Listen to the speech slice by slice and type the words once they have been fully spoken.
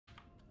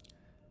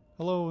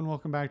Hello and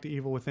welcome back to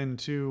Evil Within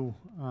 2.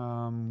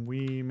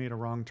 We made a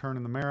wrong turn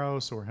in the Marrow,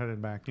 so we're headed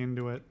back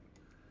into it.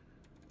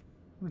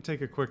 I'm going to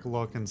take a quick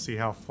look and see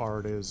how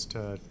far it is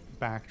to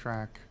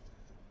backtrack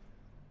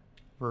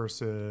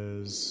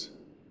versus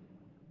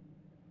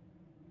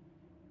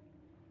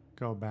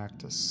go back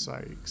to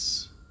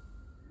Sykes.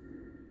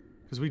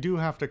 Because we do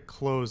have to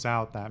close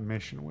out that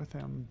mission with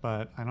him,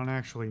 but I don't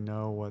actually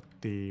know what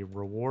the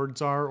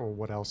rewards are or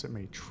what else it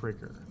may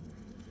trigger.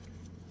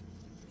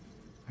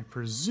 I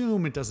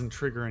presume it doesn't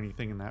trigger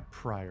anything in that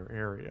prior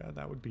area.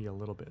 That would be a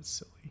little bit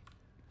silly.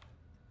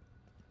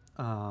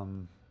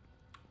 So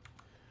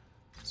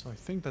I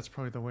think that's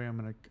probably the way I'm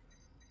gonna...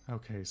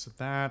 Okay, so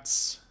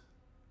that's...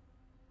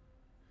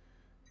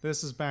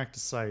 This is back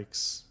to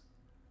Sykes.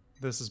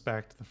 This is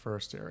back to the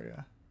first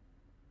area.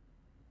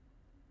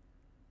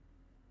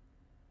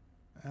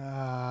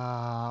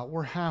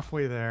 We're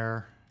halfway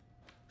there.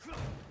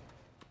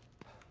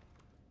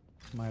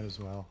 Might as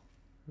well.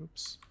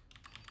 Oops.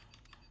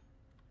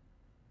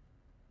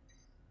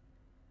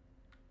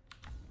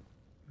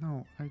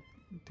 No,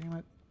 damn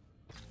it.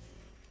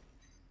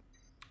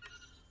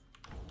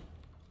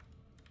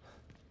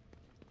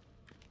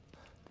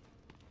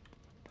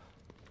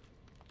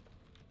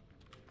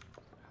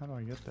 How do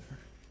I get there?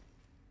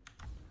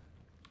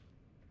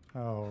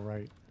 Oh,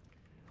 right.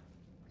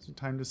 Is it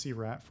time to see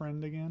Rat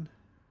Friend again?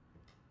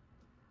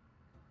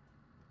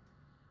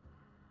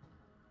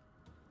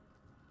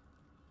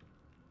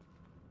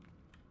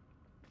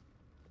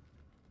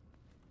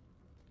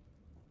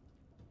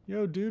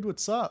 Yo, dude,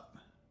 what's up?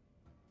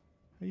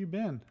 How you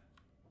been?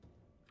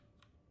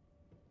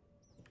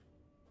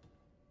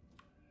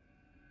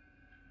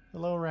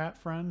 Hello, Rat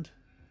Friend.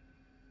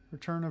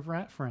 Return of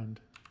Rat Friend.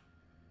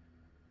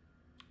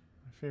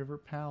 My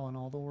favorite pal in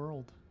all the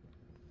world.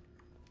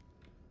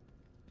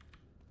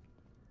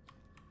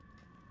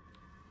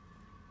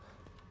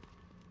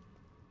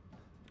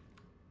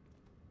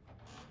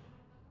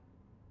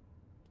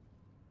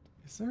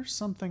 Is there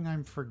something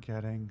I'm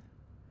forgetting?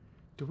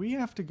 Do we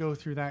have to go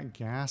through that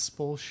gas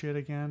bullshit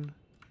again?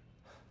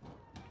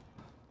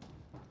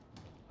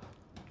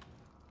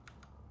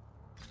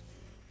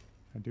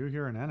 I do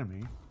hear an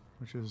enemy,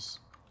 which is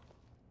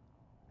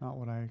not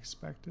what I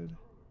expected.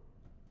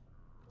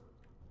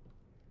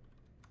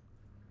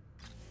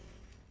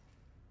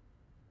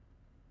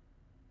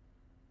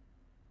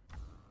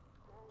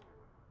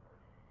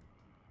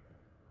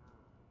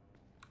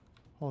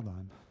 Hold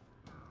on.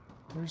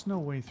 There's no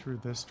way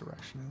through this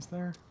direction, is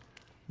there?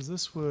 Because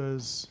this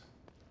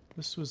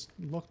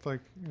looked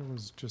like it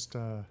was just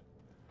a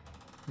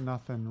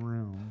nothing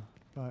room,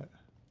 but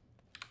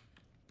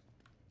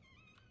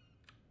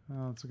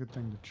well, it's a good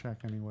thing to check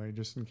anyway,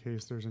 just in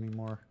case there's any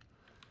more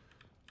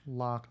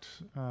locked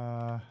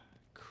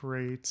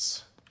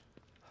crates.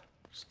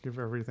 Just give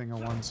everything a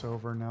once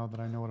over now that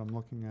I know what I'm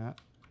looking at.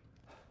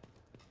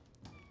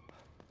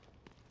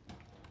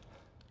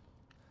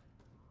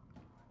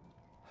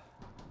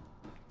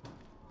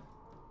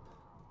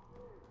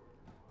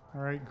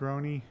 Alright,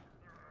 Grony.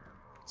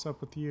 What's up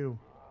with you?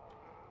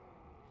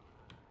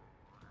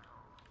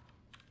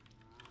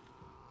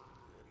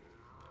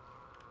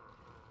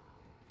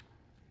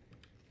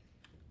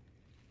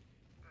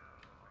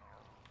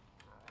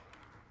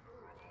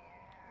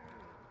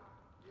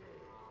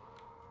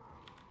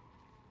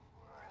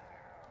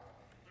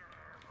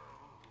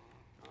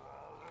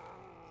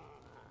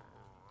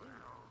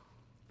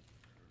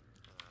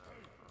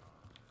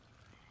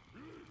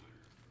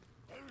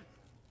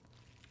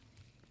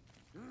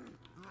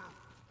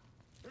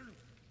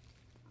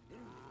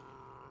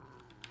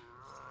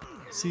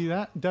 See,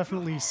 that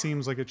definitely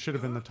seems like it should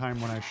have been the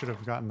time when I should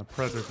have gotten the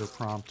Predator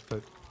prompt,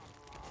 but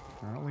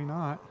apparently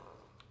not.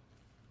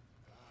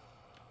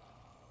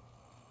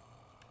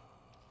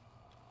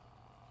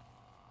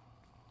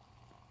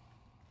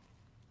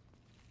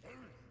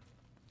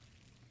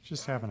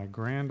 Just having a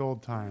grand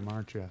old time,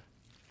 aren't you?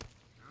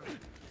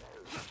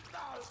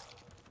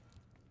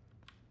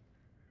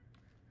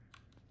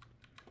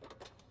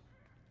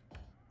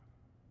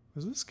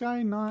 Was this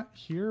guy not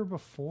here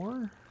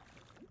before?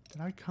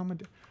 Did I come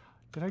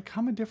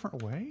a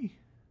different way?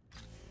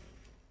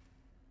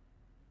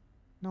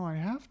 No, I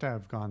have to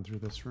have gone through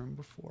this room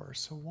before,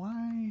 so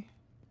why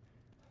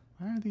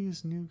are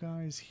these new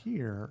guys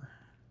here?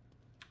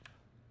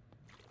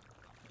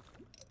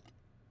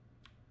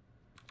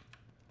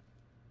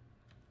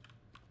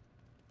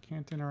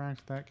 Can't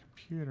interact with that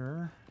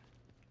computer.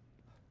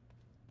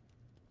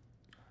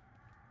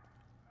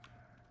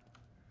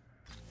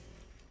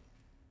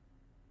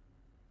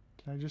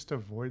 Did I just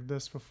avoid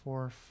this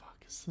before?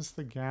 Fuck, is this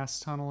the gas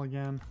tunnel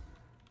again?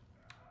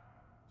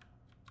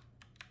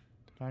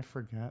 Did I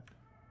forget?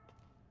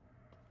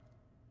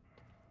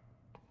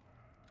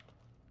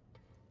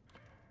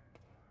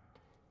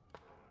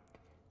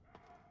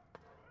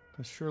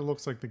 This sure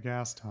looks like the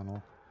gas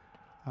tunnel.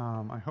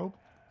 I hope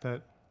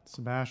that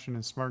Sebastian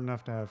is smart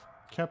enough to have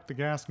kept the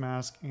gas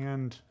mask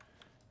and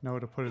know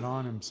to put it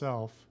on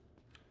himself.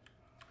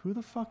 Who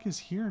the fuck is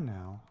here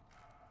now?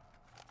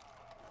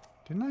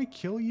 Didn't I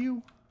kill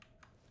you?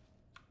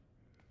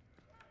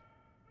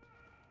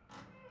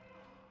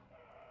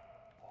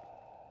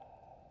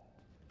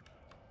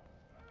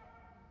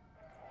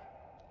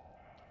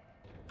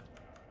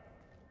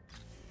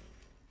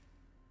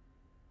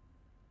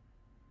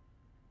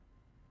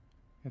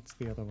 It's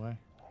the other way.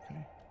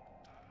 Okay.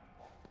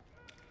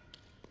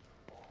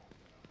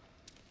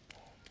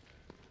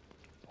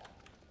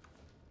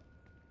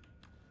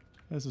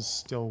 This is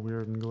still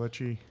weird and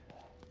glitchy.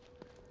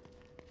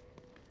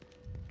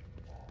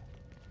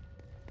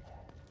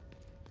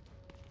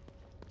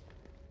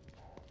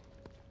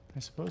 I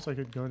suppose I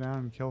could go down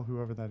and kill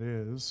whoever that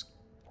is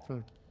for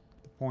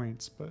the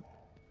points, but...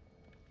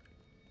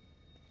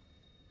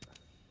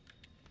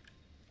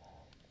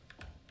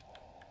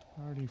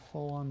 Already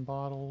full on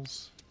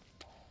bottles.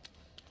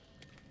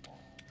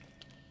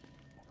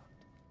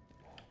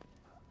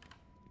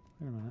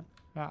 Wait a minute.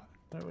 Ah,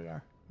 there we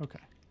are. Okay.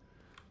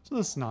 So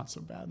this is not so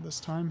bad this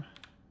time.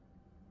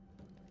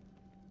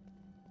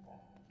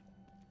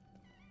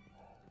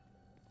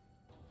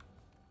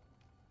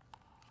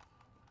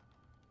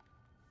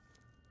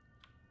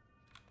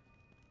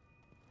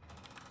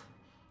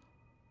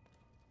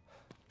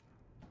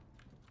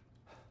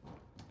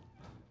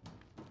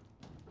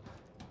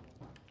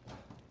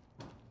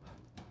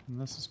 And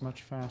this is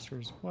much faster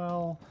as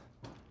well.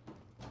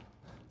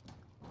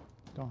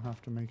 Don't have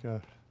to make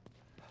a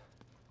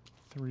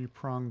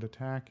three-pronged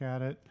attack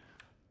at it.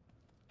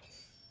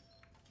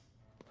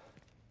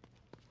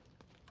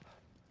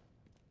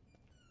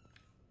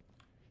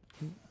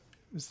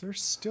 Is there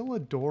still a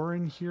door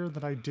in here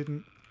that I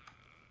didn't...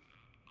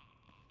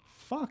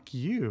 Fuck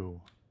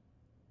you.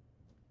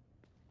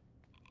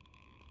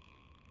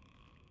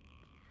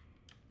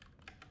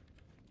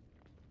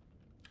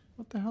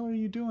 What the hell are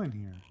you doing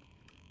here?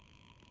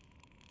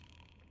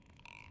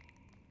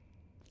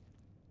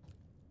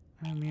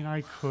 I mean, I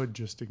could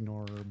just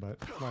ignore her, but,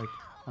 like,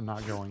 I'm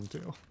not going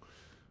to.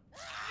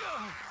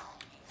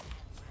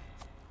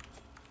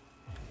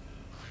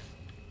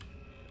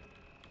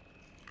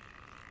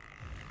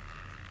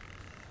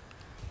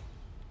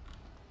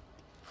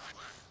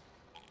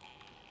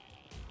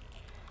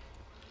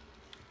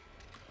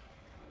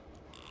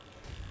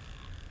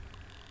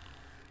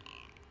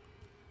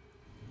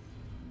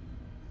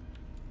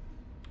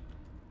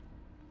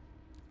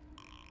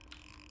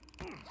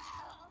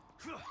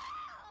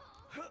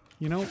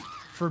 You know,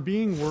 for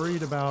being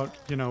worried about,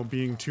 you know,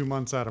 being 2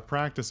 months out of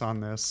practice on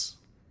this,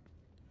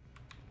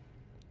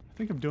 I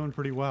think I'm doing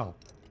pretty well.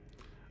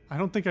 I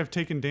don't think I've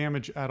taken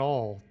damage at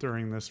all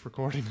during this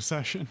recording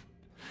session.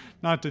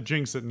 Not to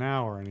jinx it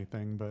now or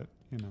anything, but,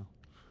 you know.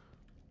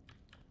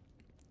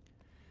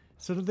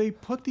 So do they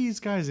put these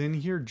guys in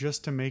here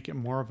just to make it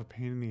more of a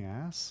pain in the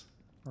ass?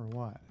 Or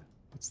what?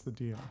 What's the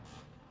deal?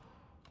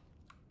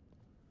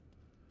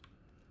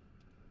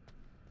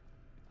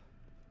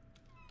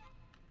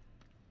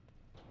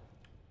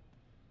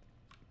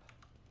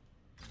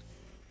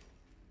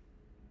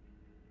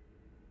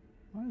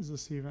 Why is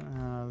this even...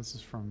 this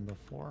is from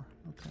before.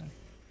 Okay.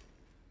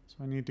 So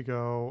I need to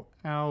go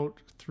out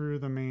through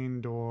the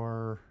main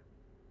door.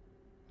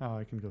 Oh,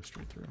 I can go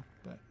straight through.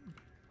 But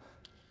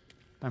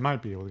I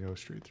might be able to go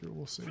straight through.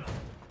 We'll see.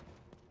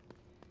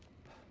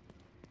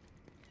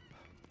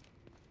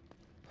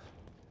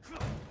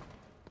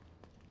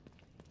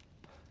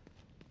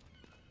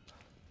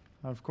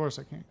 Of course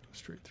I can't go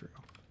straight through.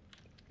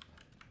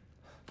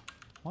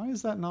 Why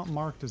is that not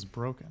marked as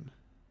broken?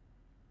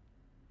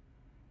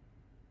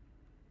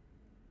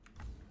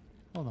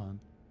 Hold on.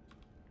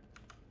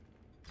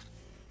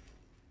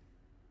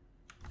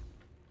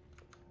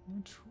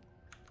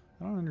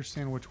 I don't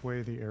understand which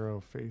way the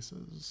arrow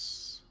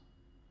faces.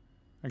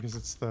 I guess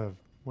it's the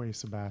way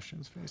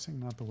Sebastian's facing,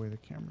 not the way the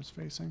camera's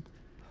facing.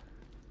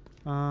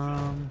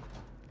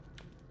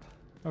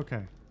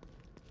 Okay.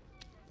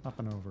 Up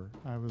and over.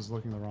 I was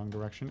looking the wrong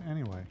direction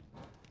anyway.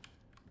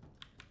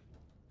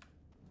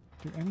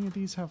 Do any of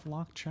these have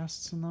locked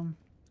chests in them?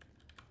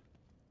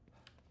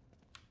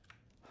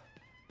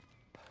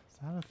 Is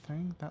that a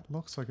thing? That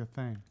looks like a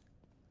thing.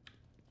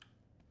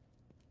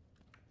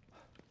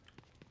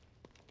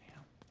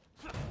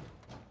 Damn.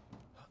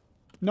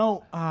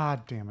 No! Ah,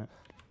 damn it.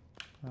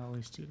 Well, at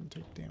least you didn't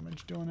take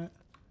damage doing it.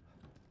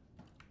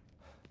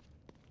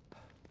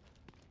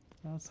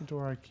 That's the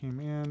door I came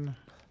in.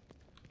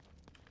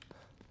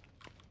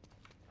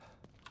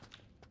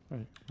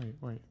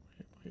 Wait.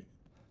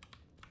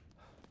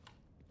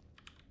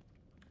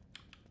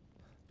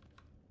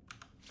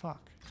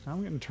 Fuck. Now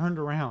I'm getting turned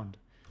around.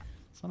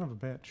 Son of a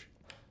bitch.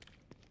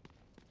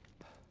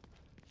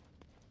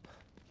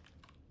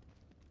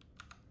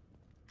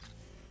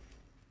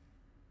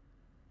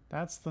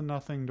 That's the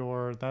nothing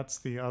door. That's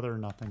the other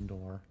nothing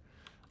door.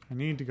 I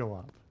need to go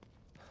up.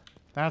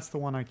 That's the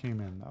one I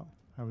came in, though.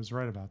 I was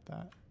right about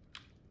that.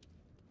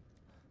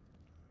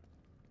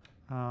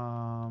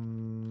 Or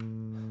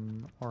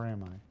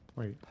am I?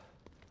 Wait.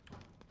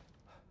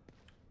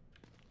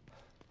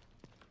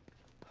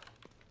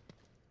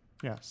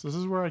 Yes, this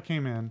is where I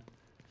came in.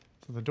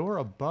 So the door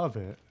above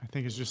it, I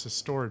think, is just a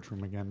storage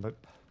room again, but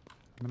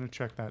I'm going to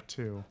check that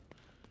too.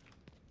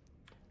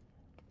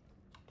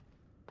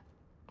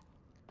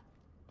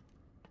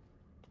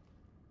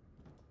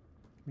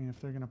 I mean,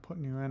 if they're going to put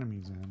new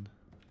enemies in,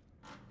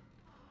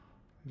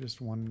 I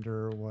just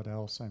wonder what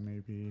else I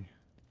may be...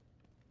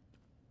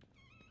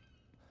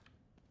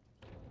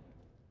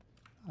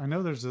 I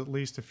know there's at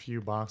least a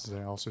few boxes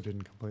I also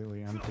didn't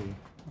completely empty,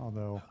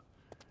 although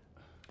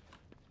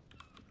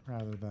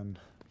rather than,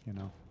 you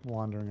know,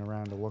 wandering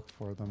around to look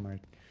for them, I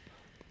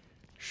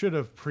should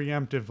have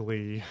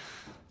preemptively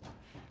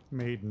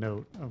made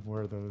note of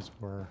where those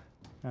were.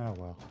 Oh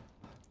well.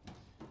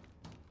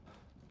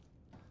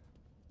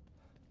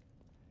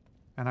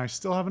 And I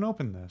still haven't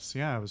opened this.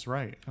 Yeah, I was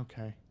right.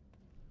 Okay.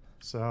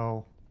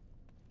 So,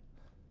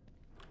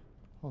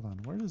 hold on.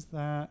 Where does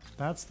that...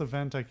 That's the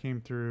vent I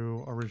came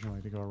through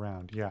originally to go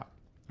around. Yeah.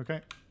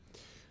 Okay.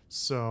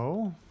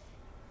 So,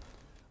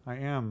 I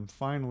am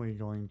finally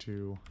going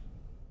to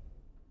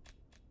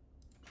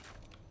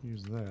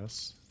use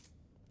this.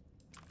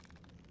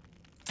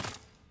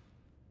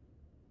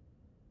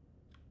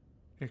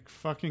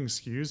 Fucking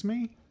excuse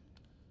me?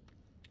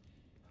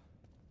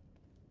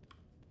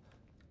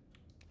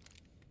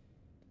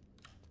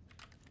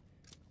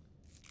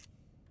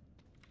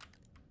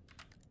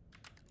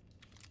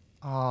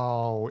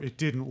 Oh, it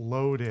didn't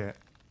load it.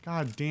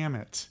 God damn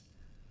it.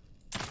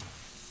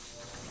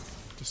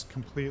 Just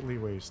completely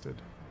wasted.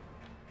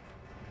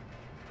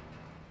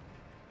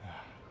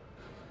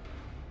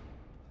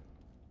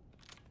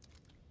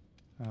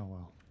 Oh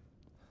well.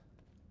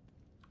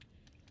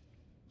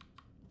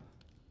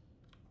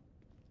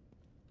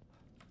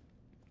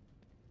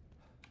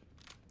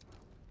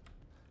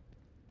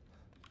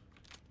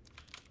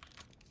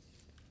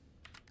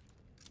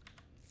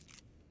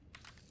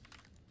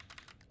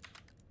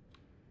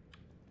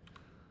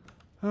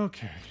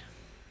 Okay.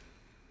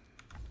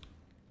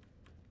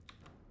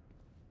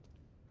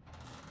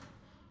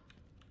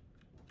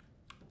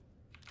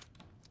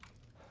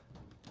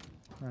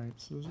 Right,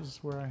 so this is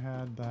where I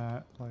had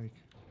that, like,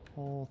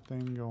 whole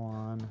thing go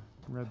on.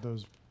 Read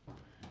those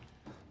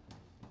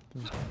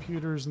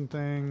computers and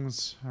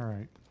things.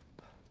 Alright.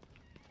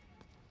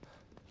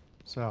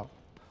 So,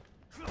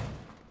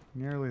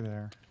 nearly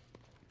there.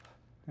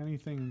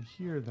 Anything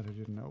here that I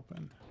didn't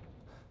open?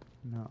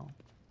 No.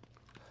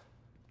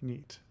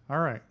 Neat.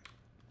 Alright.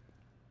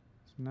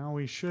 So now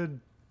we should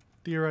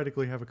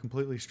theoretically have a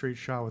completely straight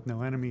shot with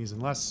no enemies,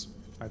 unless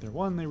either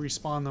one, they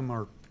respawn them,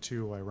 or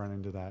two, I run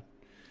into that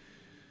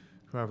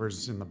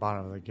whoever's in the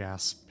bottom of the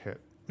gas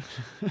pit.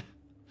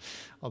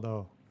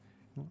 Although,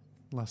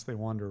 unless they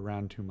wander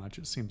around too much,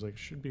 it seems like I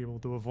should be able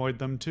to avoid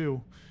them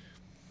too.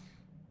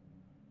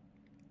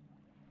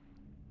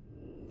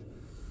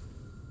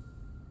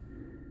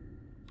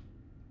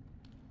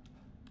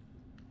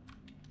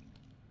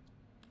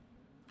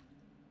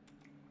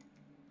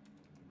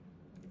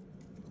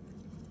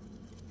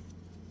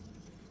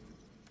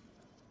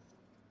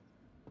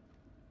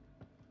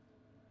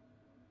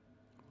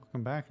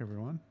 Welcome back,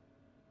 everyone.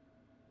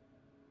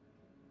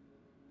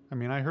 I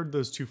mean, I heard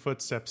those two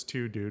footsteps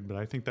too, dude, but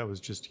I think that was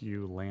just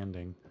you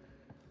landing.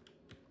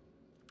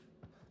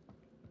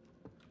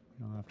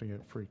 You don't have to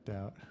get freaked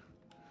out.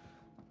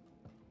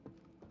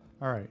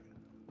 Alright.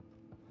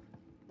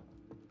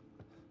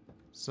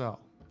 So.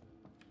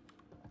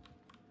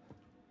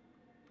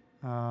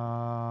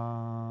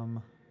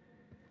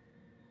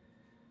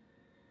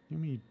 Give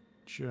me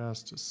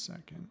just a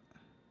second.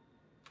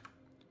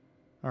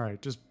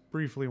 Alright, just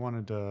briefly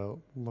wanted to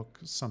look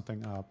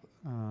something up.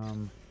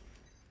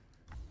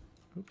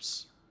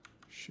 Oops.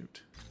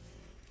 Shoot.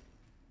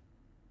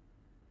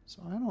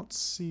 So I don't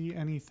see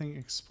anything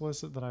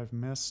explicit that I've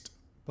missed,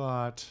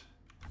 but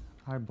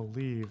I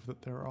believe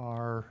that there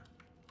are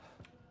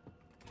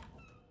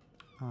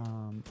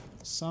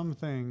some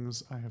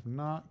things I have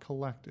not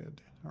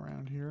collected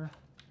around here.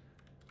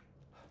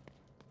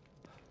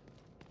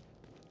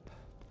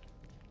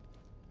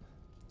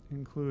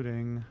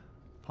 Including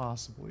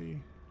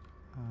possibly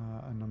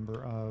a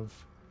number of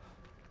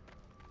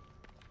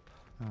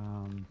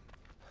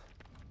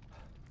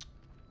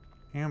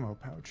ammo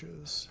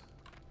pouches.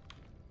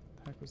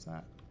 The heck was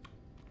that?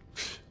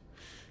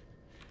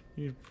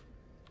 You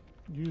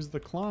use the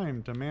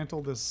climb to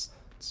mantle this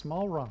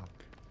small rock.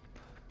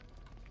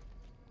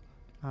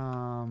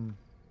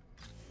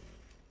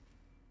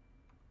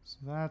 So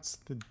that's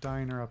the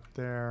diner up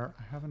there.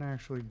 I haven't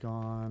actually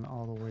gone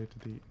all the way to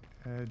the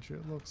edge,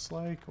 it looks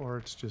like, or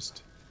it's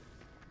just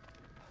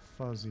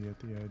fuzzy at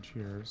the edge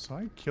here. So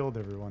I killed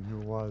everyone who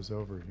was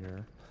over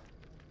here.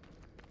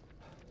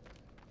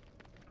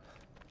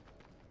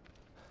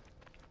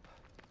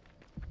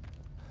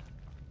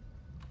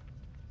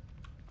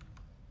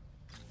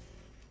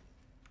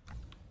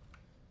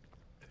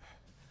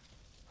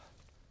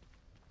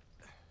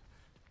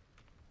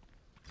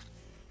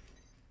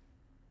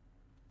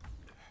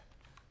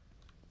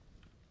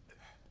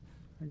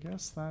 I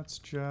guess that's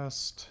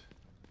just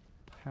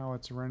how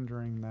it's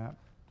rendering that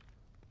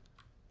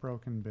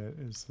broken bit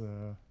is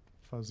the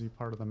fuzzy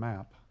part of the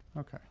map.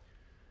 Okay.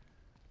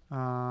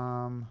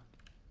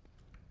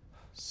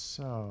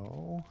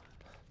 So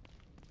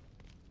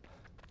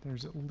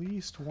there's at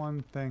least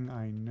one thing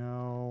I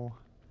know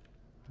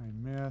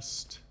I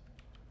missed.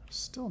 I'm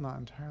still not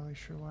entirely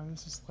sure why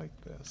this is like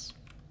this.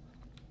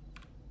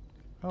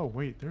 Oh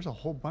wait, there's a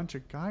whole bunch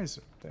of guys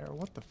up there.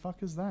 What the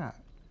fuck is that?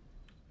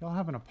 Y'all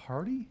having a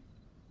party?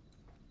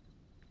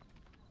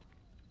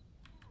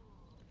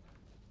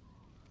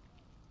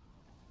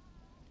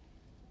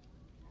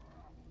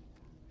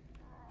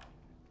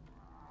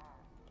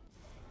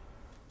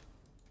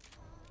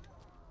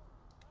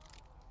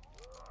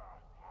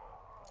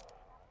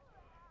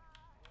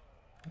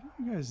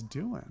 are you guys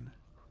doing?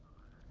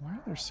 Why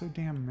are there so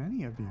damn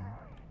many of you?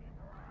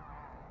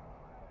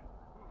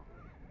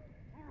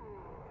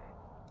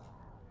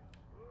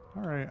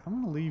 Alright,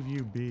 I'm gonna leave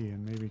you be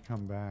and maybe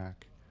come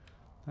back.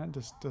 That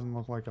just doesn't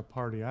look like a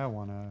party I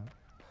wanna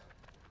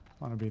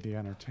be the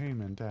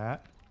entertainment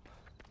at.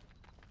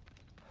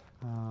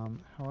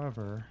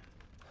 However...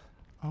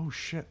 Oh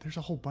shit, there's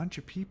a whole bunch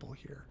of people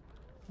here.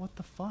 What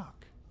the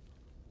fuck?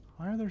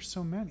 Why are there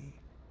so many?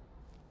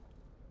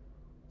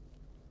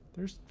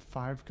 There's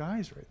 5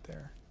 guys right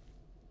there.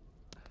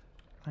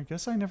 I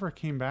guess I never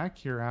came back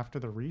here after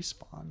the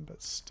respawn,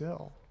 but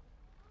still.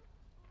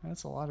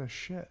 That's a lot of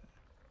shit.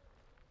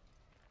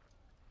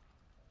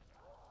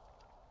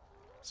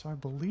 So I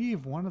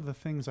believe one of the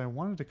things I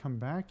wanted to come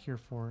back here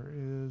for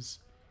is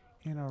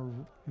in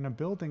a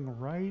building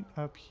right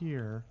up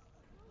here.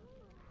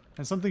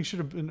 And something should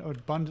have been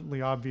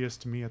abundantly obvious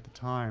to me at the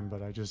time,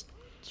 but I just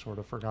sort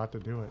of forgot to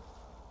do it.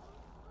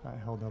 Got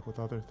held up with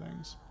other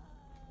things.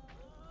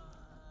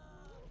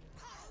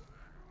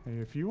 Hey,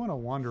 if you want to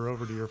wander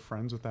over to your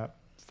friends with that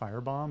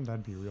firebomb,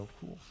 that'd be real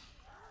cool.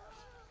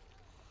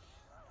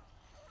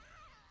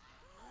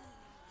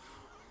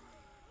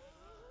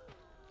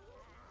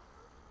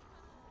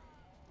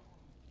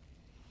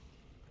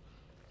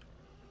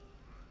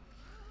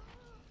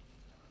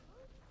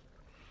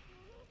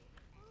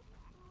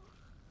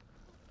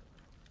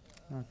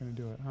 Not gonna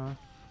do it, huh?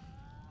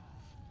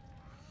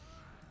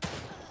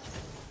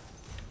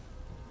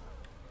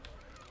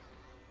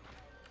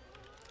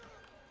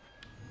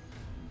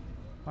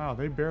 Wow,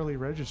 they barely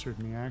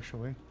registered me,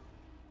 actually.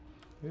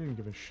 They didn't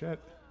give a shit.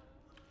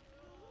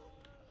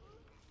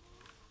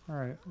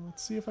 Alright,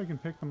 let's see if I can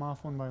pick them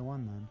off one by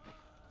one, then.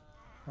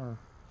 Or,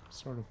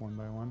 sort of one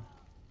by one.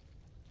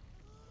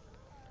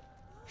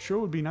 Sure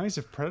would be nice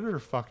if Predator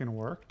fucking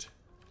worked.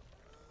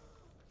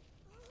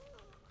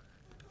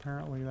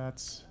 Apparently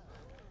that's...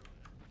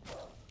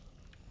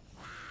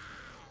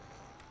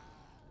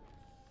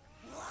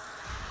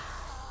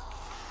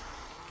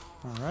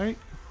 Alright.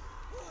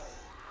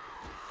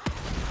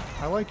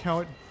 I like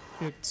how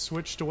it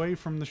switched away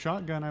from the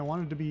shotgun I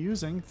wanted to be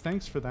using.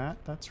 Thanks for that.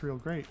 That's real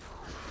great.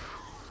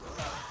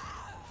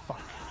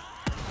 Fuck.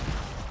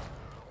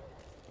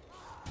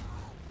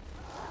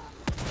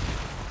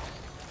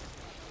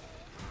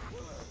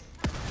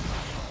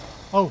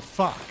 Oh,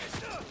 fuck.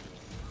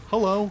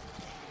 Hello.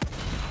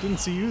 Didn't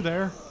see you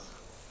there.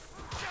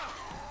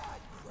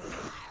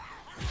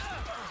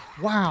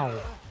 Wow.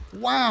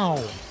 Wow.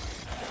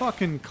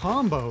 Fucking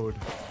comboed.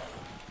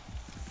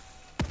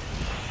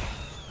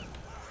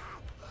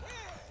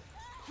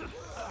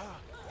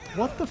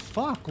 What the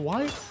fuck?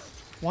 Why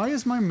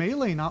is my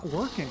melee not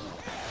working?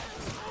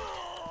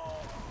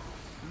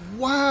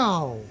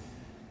 Wow.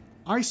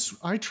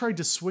 I tried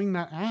to swing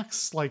that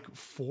axe like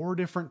 4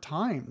 different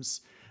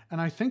times. And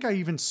I think I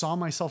even saw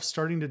myself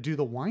starting to do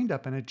the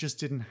wind-up and it just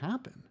didn't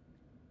happen.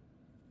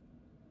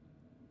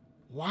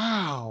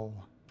 Wow.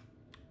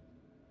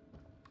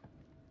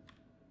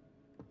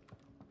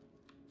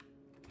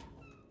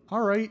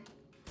 Alright.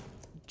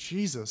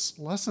 Jesus.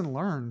 Lesson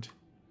learned.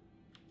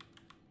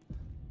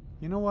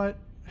 You know what?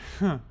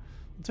 We'll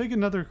take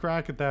another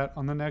crack at that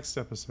on the next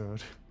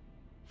episode.